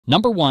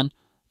Number 1.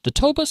 The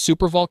Toba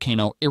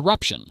supervolcano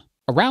eruption.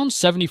 Around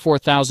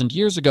 74,000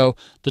 years ago,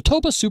 the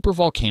Toba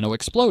supervolcano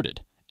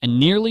exploded and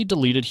nearly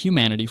deleted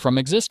humanity from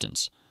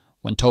existence.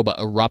 When Toba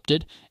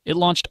erupted, it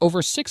launched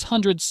over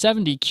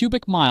 670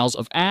 cubic miles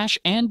of ash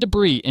and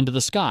debris into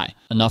the sky,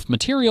 enough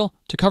material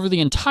to cover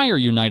the entire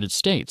United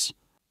States.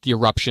 The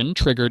eruption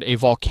triggered a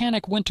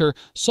volcanic winter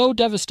so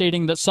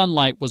devastating that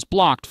sunlight was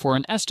blocked for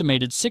an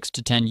estimated 6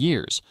 to 10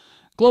 years.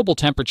 Global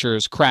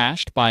temperatures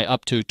crashed by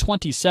up to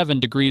 27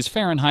 degrees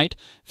Fahrenheit,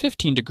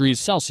 15 degrees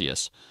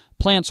Celsius.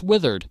 Plants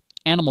withered,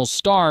 animals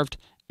starved,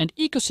 and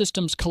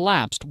ecosystems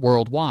collapsed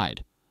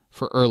worldwide.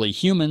 For early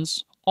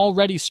humans,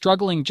 already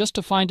struggling just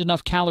to find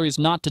enough calories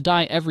not to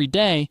die every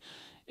day,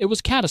 it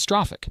was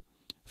catastrophic.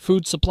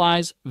 Food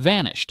supplies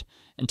vanished.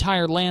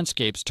 Entire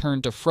landscapes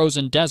turned to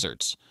frozen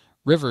deserts.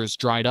 Rivers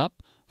dried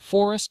up.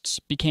 Forests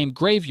became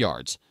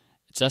graveyards.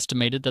 It's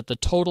estimated that the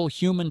total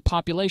human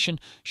population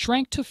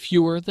shrank to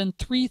fewer than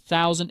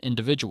 3,000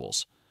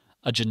 individuals.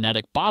 A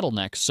genetic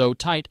bottleneck so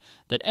tight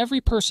that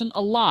every person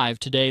alive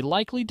today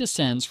likely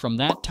descends from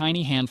that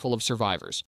tiny handful of survivors.